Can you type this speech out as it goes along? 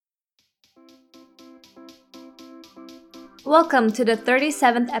Welcome to the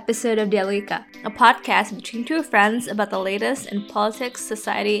 37th episode of Dialika, a podcast between two friends about the latest in politics,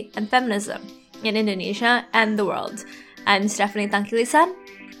 society, and feminism in Indonesia and the world. I'm Stephanie Tangkilisan.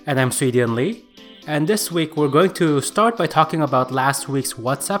 And I'm Sweden Lee. And this week we're going to start by talking about last week's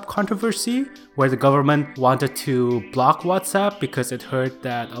WhatsApp controversy, where the government wanted to block WhatsApp because it heard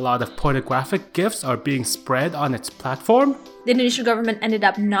that a lot of pornographic GIFs are being spread on its platform. The Indonesian government ended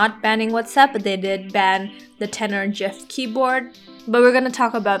up not banning WhatsApp, but they did ban the Tenor GIF keyboard. But we're going to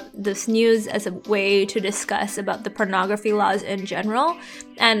talk about this news as a way to discuss about the pornography laws in general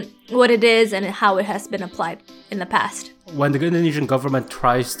and what it is and how it has been applied in the past. When the Indonesian government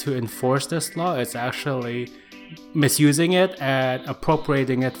tries to enforce this law, it's actually misusing it and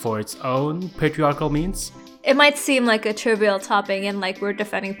appropriating it for its own patriarchal means. It might seem like a trivial topic and like we're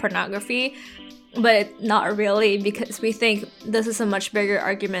defending pornography, but not really, because we think this is a much bigger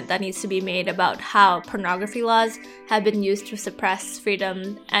argument that needs to be made about how pornography laws have been used to suppress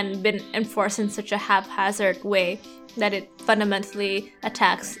freedom and been enforced in such a haphazard way that it fundamentally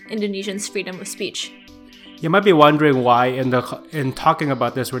attacks Indonesians' freedom of speech. You might be wondering why in talking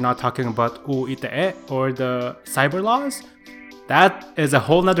about this, we're not talking about UU ITE or the cyber laws. That is a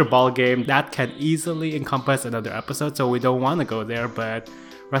whole nother ballgame that can easily encompass another episode, so we don't want to go there, but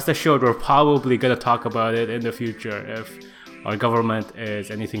rest assured, we're probably going to talk about it in the future if our government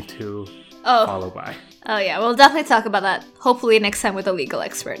is anything to follow by. Oh yeah, we'll definitely talk about that, hopefully next time with a legal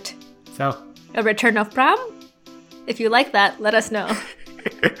expert. So, a return of Pram? If you like that, let us know.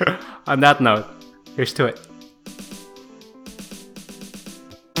 On that note, here's to it.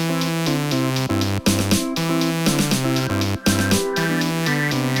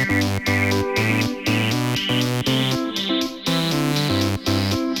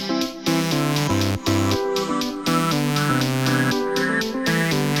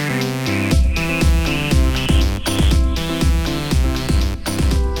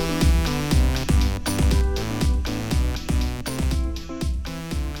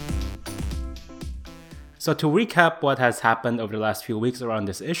 So to recap what has happened over the last few weeks around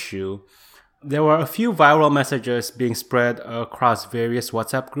this issue, there were a few viral messages being spread across various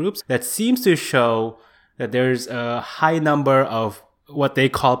WhatsApp groups that seems to show that there's a high number of what they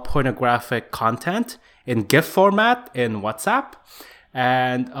call pornographic content in GIF format in WhatsApp.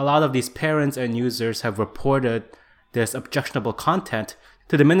 And a lot of these parents and users have reported this objectionable content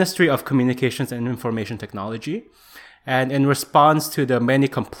to the Ministry of Communications and Information Technology. And in response to the many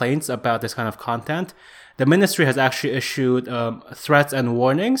complaints about this kind of content, the ministry has actually issued threats and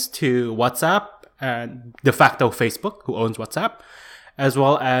warnings to WhatsApp and de facto Facebook, who owns WhatsApp, as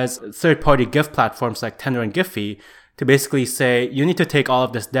well as third-party GIF platforms like Tenor and Giphy, to basically say, you need to take all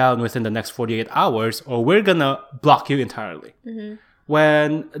of this down within the next 48 hours or we're going to block you entirely. Mm-hmm.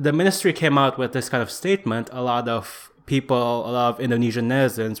 When the ministry came out with this kind of statement, a lot of people, a lot of Indonesian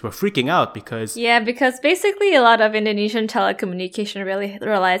netizens were freaking out because basically a lot of Indonesian telecommunication really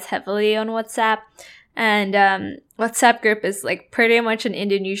relies heavily on WhatsApp. And WhatsApp group is like pretty much an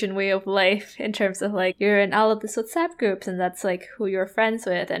Indonesian way of life in terms of like you're in all of these WhatsApp groups and that's like who you're friends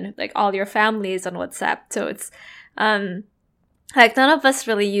with and like all your family is on WhatsApp. So it's like none of us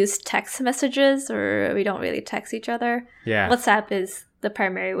really use text messages or we don't really text each other. Yeah. WhatsApp is the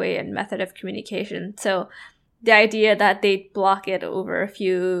primary way and method of communication. So the idea that they block it over a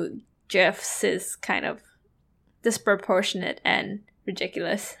few GIFs is kind of disproportionate and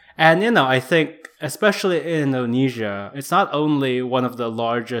ridiculous. And, I think, especially in Indonesia, it's not only one of the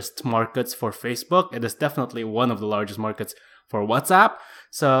largest markets for Facebook, it is definitely one of the largest markets for WhatsApp.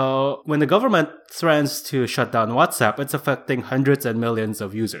 So when the government threatens to shut down WhatsApp, it's affecting hundreds and millions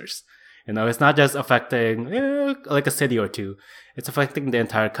of users. It's not just affecting like a city or two. It's affecting the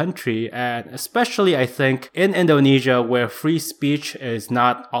entire country. And especially, I think, in Indonesia, where free speech is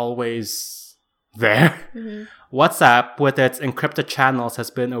not always there, mm-hmm. WhatsApp, with its encrypted channels, has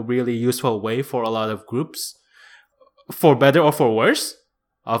been a really useful way for a lot of groups, for better or for worse,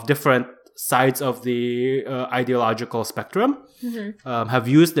 of different sides of the ideological spectrum, mm-hmm. Have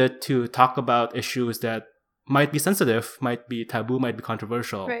used it to talk about issues that might be sensitive, might be taboo, might be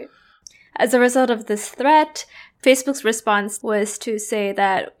controversial. Right. As a result of this threat, Facebook's response was to say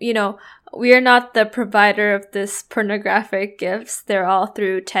that, we are not the provider of this pornographic GIFs. They're all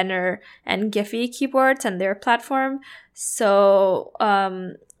through Tenor and Giphy keyboards and their platform. So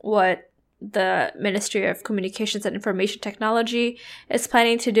what the Ministry of Communications and Information Technology is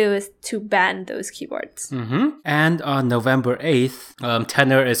planning to do is to ban those keyboards. Mm-hmm. And on November 8th,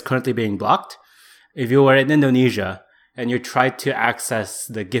 Tenor is currently being blocked. If you were in Indonesia and you tried to access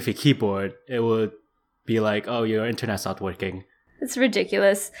the Giphy keyboard, it would be like, oh, your internet's not working. It's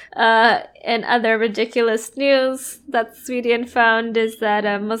ridiculous. And other ridiculous news that Sweden found is that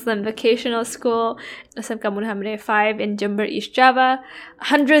a Muslim vocational school, SMK Muhammadiyah 5 in Jember, East Java,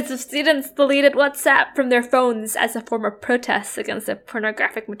 hundreds of students deleted WhatsApp from their phones as a form of protest against the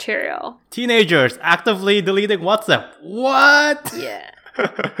pornographic material. Teenagers actively deleting WhatsApp. What? Yeah.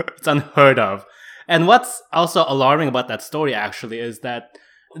 It's unheard of. And what's also alarming about that story actually is that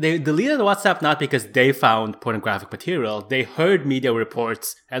they deleted WhatsApp not because they found pornographic material. They heard media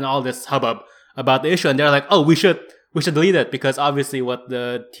reports and all this hubbub about the issue, and they're like, "Oh, we should delete it because obviously what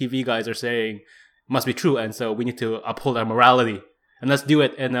the TV guys are saying must be true, and so we need to uphold our morality and let's do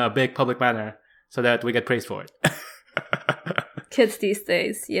it in a big public manner so that we get praised for it." Kids these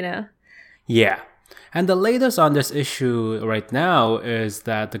days, you know. Yeah. And the latest on this issue right now is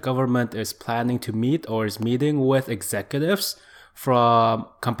that the government is planning to meet or is meeting with executives from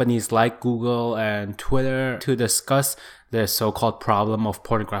companies like Google and Twitter to discuss the so-called problem of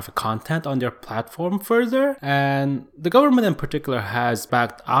pornographic content on their platform further. And the government in particular has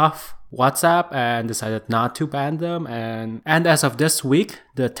backed off WhatsApp and decided not to ban them. And as of this week,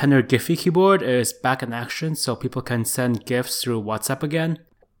 the Tenor Giphy keyboard is back in action so people can send GIFs through WhatsApp again.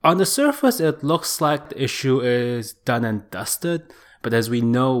 On the surface, it looks like the issue is done and dusted. But as we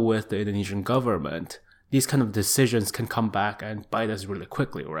know with the Indonesian government, these kind of decisions can come back and bite us really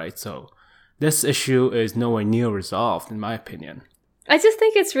quickly, right? So this issue is nowhere near resolved, in my opinion. I just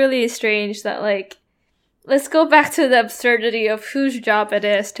think it's really strange that, like, let's go back to the absurdity of whose job it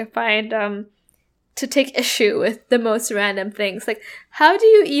is to find, to take issue with the most random things. Like, how do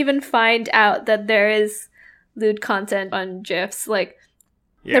you even find out that there is lewd content on GIFs? Like,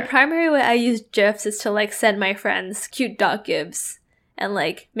 the primary way I use GIFs is to, like, send my friends cute dog GIFs and,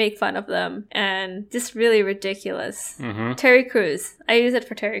 like, make fun of them. And just really ridiculous. Mm-hmm. Terry Crews. I use it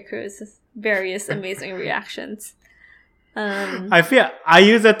for Terry Crews. Various amazing reactions. I feel I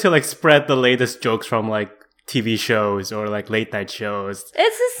use it to, like, spread the latest jokes from, like, TV shows or, like, late night shows.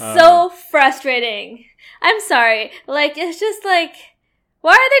 It's just so frustrating. I'm sorry. Like, it's just like,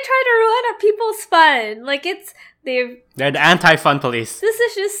 why are they trying to ruin people's fun? Like, they're the anti-fun police. This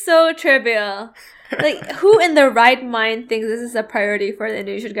is just so trivial. Like, who in their right mind thinks this is a priority for the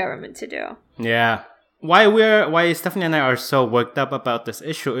Indonesian government to do? Yeah. Why Stephanie and I are so worked up about this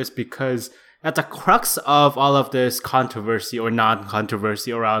issue is because at the crux of all of this controversy or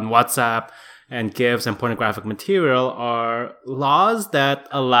non-controversy around WhatsApp and GIFs and pornographic material are laws that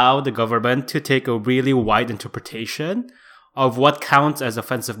allow the government to take a really wide interpretation of what counts as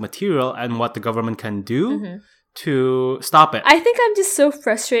offensive material and what the government can do to stop it. I think I'm just so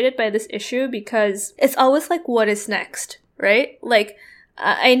frustrated by this issue because it's always like, what is next, right? Like,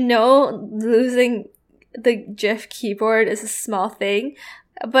 I know losing the GIF keyboard is a small thing,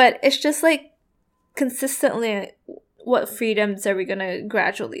 but it's just like consistently, what freedoms are we going to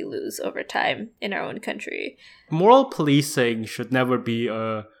gradually lose over time in our own country? Moral policing should never be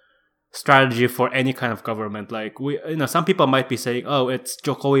a strategy for any kind of government. Like, some people might be saying, oh, it's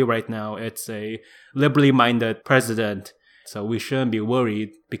Jokowi right now. It's a liberally minded president. So we shouldn't be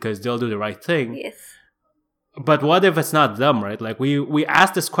worried because they'll do the right thing. Yes. But what if it's not them, right? Like, we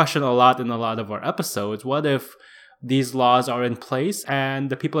ask this question a lot in a lot of our episodes. What if these laws are in place and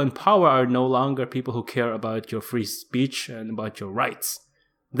the people in power are no longer people who care about your free speech and about your rights?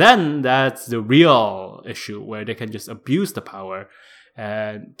 Then that's the real issue where they can just abuse the power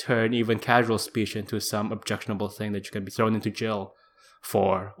and turn even casual speech into some objectionable thing that you can be thrown into jail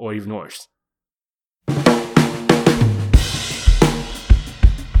for, or even worse.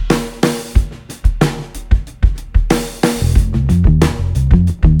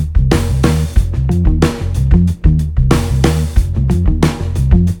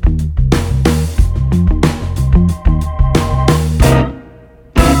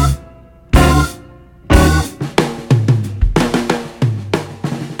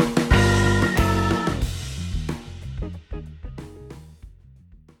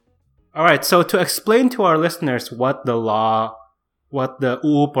 All right, so to explain to our listeners what the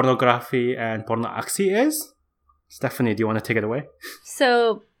UU Pornography and Porno Aksi is, Stephanie, do you want to take it away?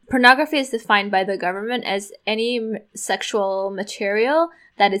 So, pornography is defined by the government as any sexual material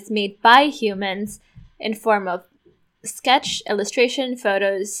that is made by humans in form of sketch, illustration,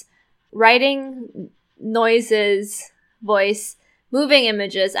 photos, writing, noises, voice, moving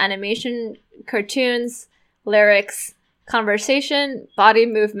images, animation, cartoons, lyrics, conversation, body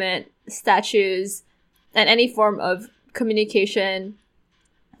movement, statues, and any form of communication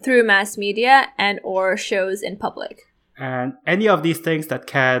through mass media and or shows in public. And any of these things that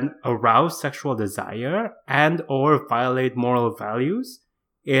can arouse sexual desire and or violate moral values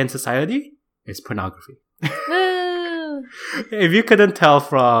in society is pornography. Woo! If you couldn't tell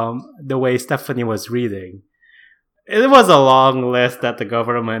from the way Stephanie was reading, it was a long list that the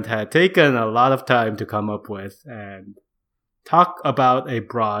government had taken a lot of time to come up with and talk about a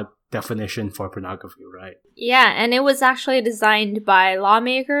broad definition for pornography, right? Yeah, and it was actually designed by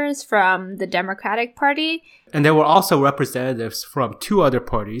lawmakers from the Democratic Party. And there were also representatives from two other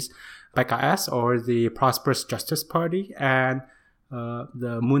parties, PKS, or the Prosperous Justice Party, and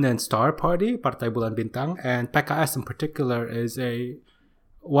the Moon and Star Party, Partai Bulan Bintang. And PKS in particular is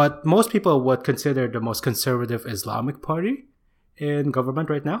what most people would consider the most conservative Islamic party in government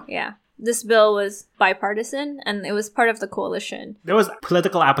right now. Yeah. This bill was bipartisan, and it was part of the coalition. There was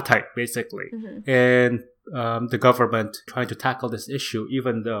political appetite, basically, in the government trying to tackle this issue,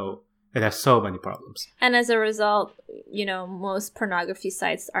 even though it has so many problems. And as a result, most pornography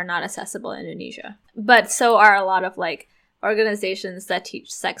sites are not accessible in Indonesia. But so are a lot of organizations that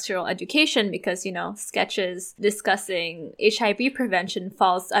teach sexual education because, sketches discussing HIV prevention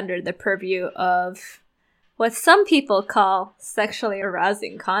falls under the purview of what some people call sexually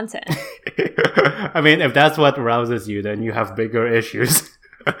arousing content. I mean, if that's what arouses you, then you have bigger issues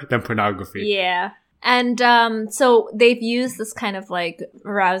than pornography. Yeah. And so they've used this kind of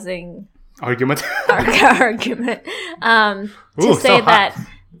arousing argument argument to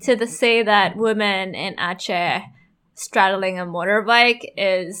say that women in Aceh straddling a motorbike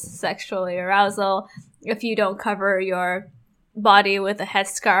is sexually arousal. If you don't cover your body with a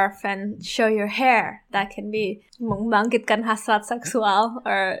headscarf and show your hair, that can be membangkitkan hasrat seksual,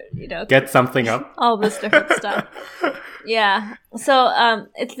 or get something up, all this different stuff. Yeah, so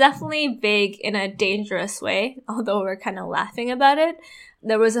it's definitely vague in a dangerous way, although we're kind of laughing about it.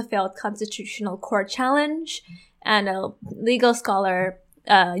 There was a failed constitutional court challenge, and a legal scholar,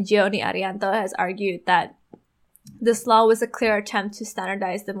 Gioni Arianto, has argued that this law was a clear attempt to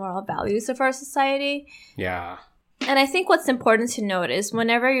standardize the moral values of our society. Yeah. And I think what's important to note is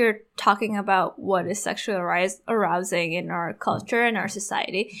whenever you're talking about what is sexually arousing in our culture and our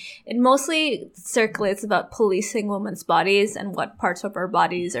society, it mostly circulates about policing women's bodies and what parts of our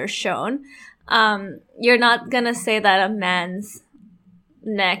bodies are shown. You're not going to say that a man's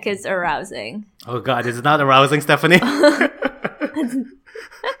neck is arousing. Oh God, is it not arousing, Stephanie?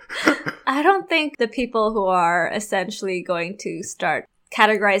 I don't think the people who are essentially going to start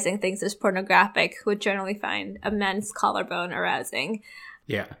categorizing things as pornographic would generally find a man's collarbone arousing.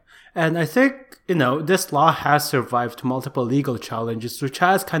 Yeah. And I think, this law has survived multiple legal challenges, which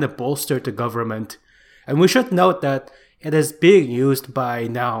has kind of bolstered the government. And we should note that it is being used by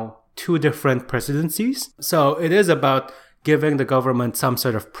now 2 different presidencies. So it is about giving the government some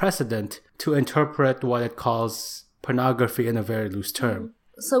sort of precedent to interpret what it calls pornography in a very loose term.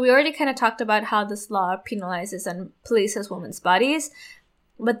 So we already kind of talked about how this law penalizes and polices women's bodies.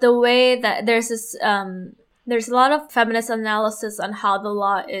 But the way that there's a lot of feminist analysis on how the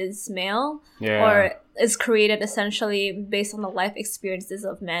law is male or is created essentially based on the life experiences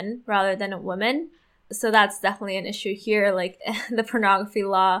of men rather than of women. So that's definitely an issue here. The pornography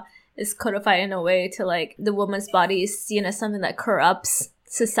law is codified in a way to the woman's body is seen as something that corrupts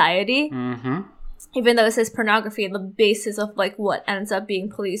society. Mm-hmm. Even though it says pornography, the basis of what ends up being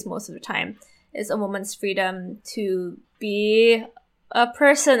policed most of the time is a woman's freedom to be a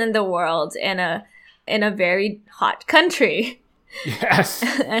person in the world in a very hot country. Yes.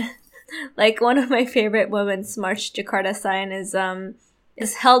 One of my favorite Women's March Jakarta sign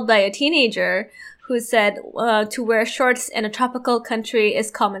is held by a teenager who said to wear shorts in a tropical country is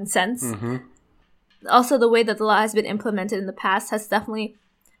common sense. Mm-hmm. Also, the way that the law has been implemented in the past has definitely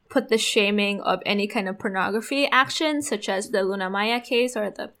put the shaming of any kind of pornography action, such as the Luna Maya case or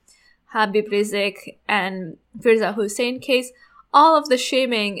the Habib Rizik and Firza Hussein case. All of the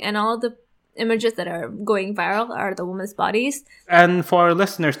shaming and all the images that are going viral are the women's bodies. And for our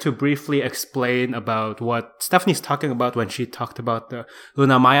listeners to briefly explain about what Stephanie's talking about when she talked about the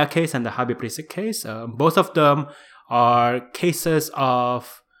Luna Maya case and the Habib Rizik case, both of them are cases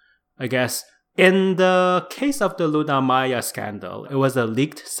of, I guess, in the case of the Luna Maya scandal, it was a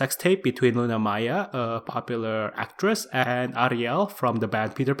leaked sex tape between Luna Maya, a popular actress, and Ariel from the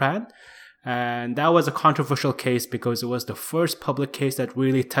band Peter Pan. And that was a controversial case because it was the first public case that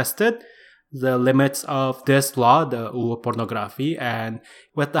really tested the limits of this law, the UU pornography. And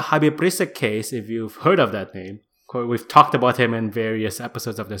with the Habib Rizik case, if you've heard of that name, we've talked about him in various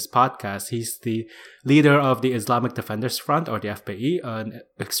episodes of this podcast. He's the leader of the Islamic Defenders Front, or the FPI, an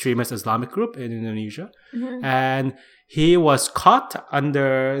extremist Islamic group in Indonesia. Mm-hmm. And he was caught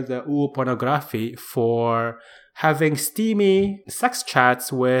under the UU pornography for having steamy sex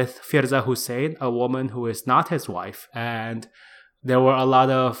chats with Firza Hussein, a woman who is not his wife. And there were a lot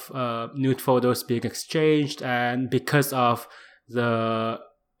of nude photos being exchanged, and because of the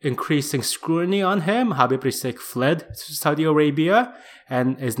increasing scrutiny on him, Habib Rizieq fled to Saudi Arabia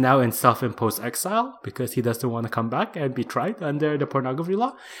and is now in self-imposed exile because he doesn't want to come back and be tried under the pornography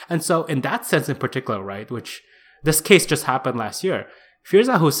law. And so in that sense in particular, right, which this case just happened last year,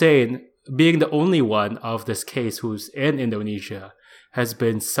 Firza Hussein, being the only one of this case who's in Indonesia, has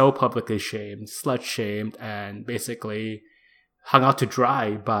been so publicly shamed, slut-shamed, and basically hung out to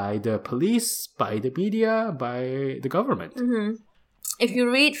dry by the police, by the media, by the government. Mm-hmm. If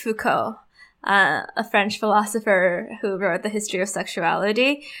you read Foucault, a French philosopher who wrote The History of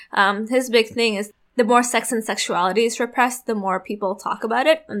Sexuality, his big thing is the more sex and sexuality is repressed, the more people talk about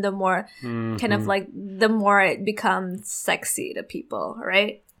it, and the more kind of like, the more it becomes sexy to people,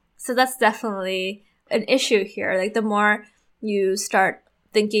 right? So that's definitely an issue here. Like, the more you start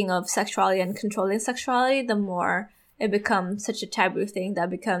thinking of sexuality and controlling sexuality, the more it becomes such a taboo thing that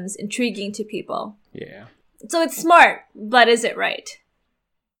becomes intriguing to people. Yeah. So it's smart, but is it right?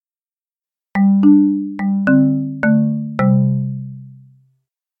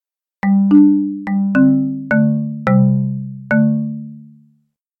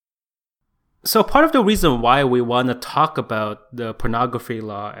 So part of the reason why we want to talk about the pornography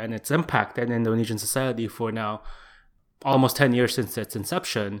law and its impact in Indonesian society for now almost 10 years since its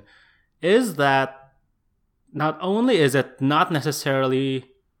inception is that not only is it not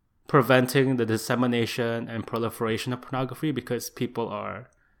necessarily preventing the dissemination and proliferation of pornography because people are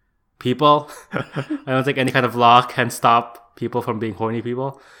people. I don't think any kind of law can stop people from being horny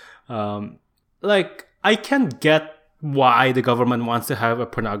people. I can get why the government wants to have a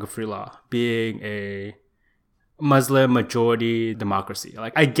pornography law, being a Muslim majority democracy.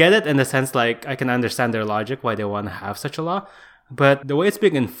 Like, I get it in the sense, like, I can understand their logic why they want to have such a law, but the way it's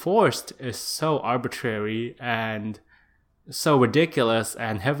being enforced is so arbitrary and so ridiculous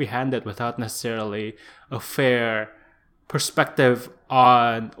and heavy-handed without necessarily a fair perspective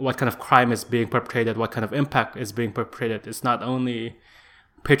on what kind of crime is being perpetrated, what kind of impact is being perpetrated. It's not only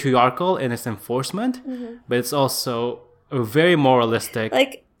patriarchal in its enforcement, but it's also a very moralistic.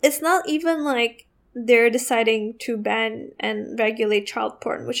 Like, it's not even like they're deciding to ban and regulate child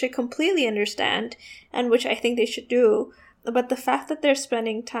porn, which I completely understand and which I think they should do. But the fact that they're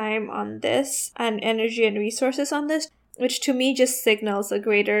spending time on this and energy and resources on this, which to me just signals a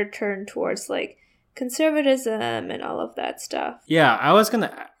greater turn towards like conservatism and all of that stuff. Yeah, I was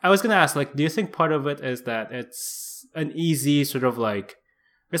gonna ask, like, do you think part of it is that it's an easy sort of like,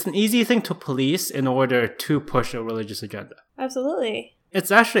 it's an easy thing to police in order to push a religious agenda? Absolutely.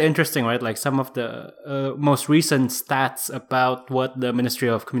 It's actually interesting, right? Like, some of the most recent stats about what the Ministry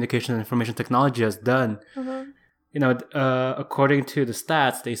of Communication and Information Technology has done. You know, according to the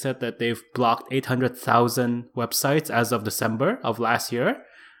stats, they said that they've blocked 800,000 websites as of December of last year.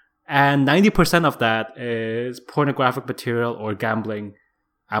 And 90% of that is pornographic material or gambling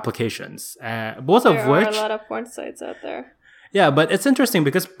applications. Both of which... There are a lot of porn sites out there. Yeah, but it's interesting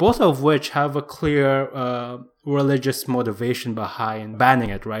because both of which have a clear religious motivation behind banning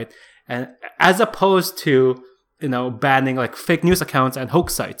it, right? And as opposed to, you know, banning like fake news accounts and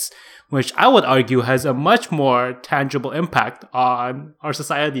hoax sites, which I would argue has a much more tangible impact on our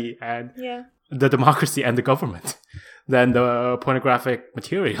society and the democracy and the government than the pornographic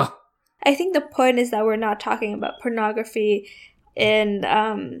material. I think the point is that we're not talking about pornography in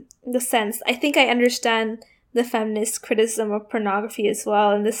the sense, I think I understand the feminist criticism of pornography as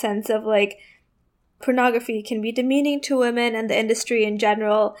well, in the sense of like pornography can be demeaning to women and the industry in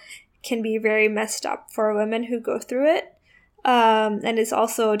general can be very messed up for women who go through it. And it's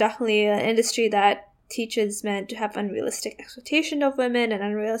also definitely an industry that teaches men to have unrealistic expectation of women and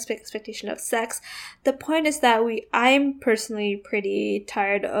unrealistic expectation of sex. The point is that I'm personally pretty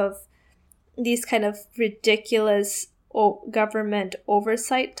tired of these kind of ridiculous government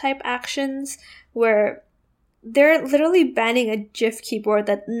oversight type actions where they're literally banning a GIF keyboard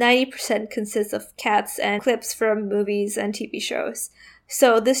that 90% consists of cats and clips from movies and TV shows.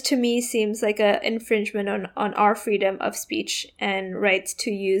 So this to me seems like an infringement on our freedom of speech and rights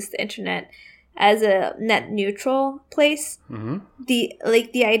to use the internet as a net neutral place. The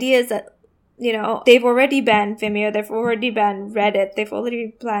idea is that, you know, they've already banned Vimeo, they've already banned Reddit, they've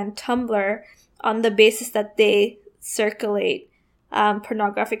already banned Tumblr on the basis that they circulate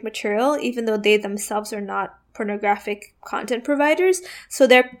pornographic material, even though they themselves are not pornographic content providers. So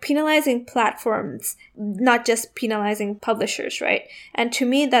they're penalizing platforms, not just penalizing publishers, right? And to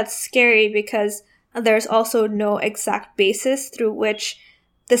me, that's scary because there's also no exact basis through which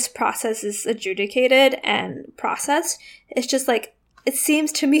this process is adjudicated and processed. It's just like it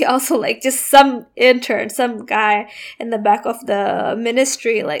seems to me also like just some intern, some guy in the back of the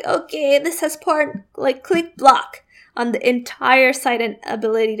ministry, like, okay, this has porn, like, click block on the entire site and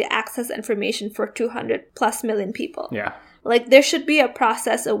ability to access information for 200 plus million people. Yeah. Like, there should be a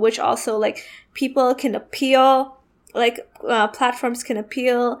process of which also, like, people can appeal, like, platforms can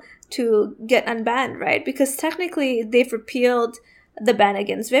appeal to get unbanned, right? Because technically they've repealed the ban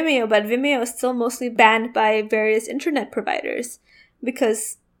against Vimeo, but Vimeo is still mostly banned by various internet providers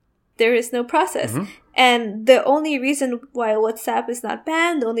because there is no process. Mm-hmm. And the only reason why WhatsApp is not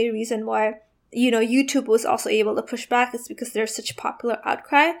banned, the only reason why, YouTube was also able to push back is because there's such popular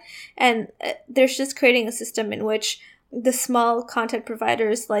outcry. And there's just creating a system in which the small content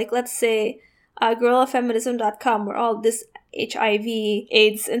providers, like, let's say, guerrillafeminism.com, or all this HIV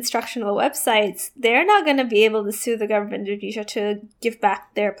AIDS instructional websites, they're not going to be able to sue the government of Indonesia to give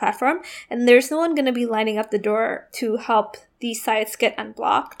back their platform. And there's no one going to be lining up the door to help these sites get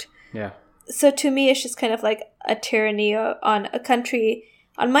unblocked. Yeah. So to me, it's just kind of like a tyranny on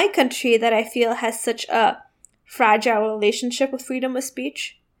my country that I feel has such a fragile relationship with freedom of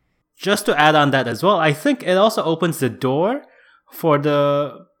speech. Just to add on that as well, I think it also opens the door for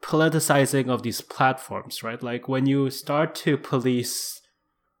the politicizing of these platforms, right? Like when you start to police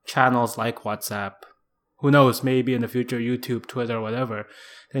channels like WhatsApp, who knows, maybe in the future YouTube, Twitter, whatever,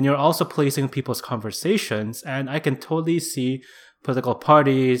 then you're also policing people's conversations. And I can totally see political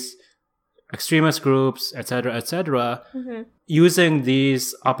parties, extremist groups, etc., Mm-hmm. using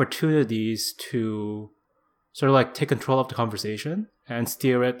these opportunities to sort of like take control of the conversation and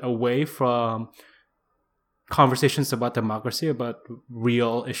steer it away from conversations about democracy, about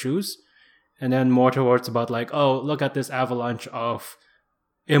real issues, and then more towards about like, oh, look at this avalanche of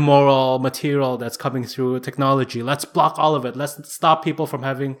immoral material that's coming through technology. Let's block all of it. Let's stop people from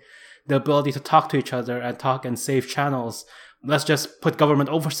having the ability to talk to each other and talk in safe channels. Let's just put government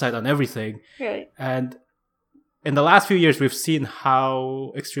oversight on everything. Right. And in the last few years, we've seen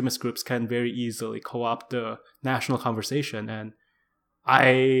how extremist groups can very easily co-opt the national conversation. And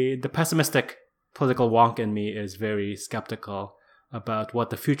the pessimistic political wonk in me is very skeptical about what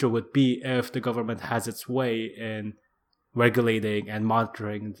the future would be if the government has its way in regulating and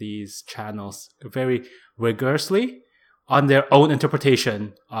monitoring these channels very rigorously on their own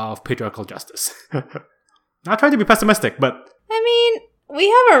interpretation of patriarchal justice. Not trying to be pessimistic, but... I mean, we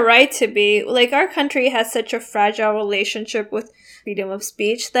have a right to be. Like, our country has such a fragile relationship with freedom of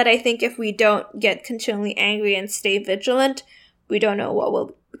speech that I think if we don't get continually angry and stay vigilant, we don't know what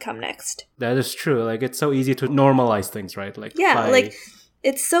will come next. That is true. Like, it's so easy to normalize things, right? Like, yeah, like,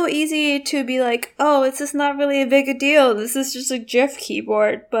 it's so easy to be like, oh, it's just not really a big a deal. This is just a GIF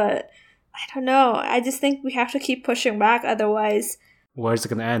keyboard. But I don't know. I just think we have to keep pushing back. Otherwise, where's it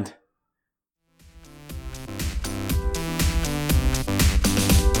going to end?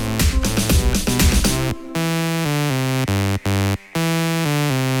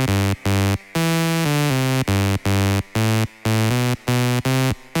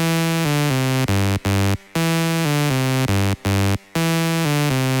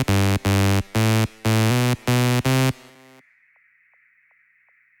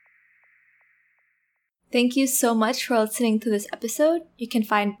 Thank you so much for listening to this episode. You can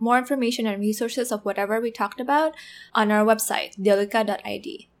find more information and resources of whatever we talked about on our website,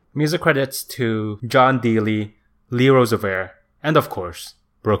 dialogica.id. Music credits to John Dealey, Lee Roosevelt, and of course,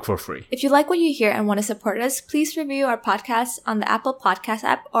 Broke for Free. If you like what you hear and want to support us, please review our podcast on the Apple Podcast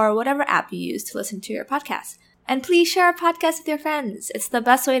app or whatever app you use to listen to your podcast. And please share our podcast with your friends. It's the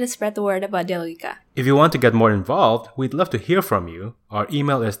best way to spread the word about Dialogica. If you want to get more involved, we'd love to hear from you. Our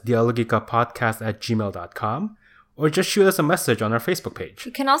email is dialogicapodcast@gmail.com, or just shoot us a message on our Facebook page.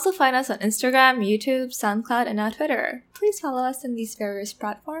 You can also find us on Instagram, YouTube, SoundCloud, and now Twitter. Please follow us on these various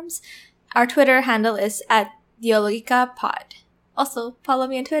platforms. Our Twitter handle is @DialogicaPod. Also, follow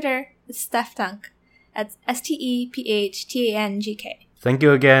me on Twitter. It's StephTank. That's STEPHTANGK. Thank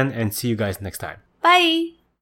you again, and see you guys next time. Bye!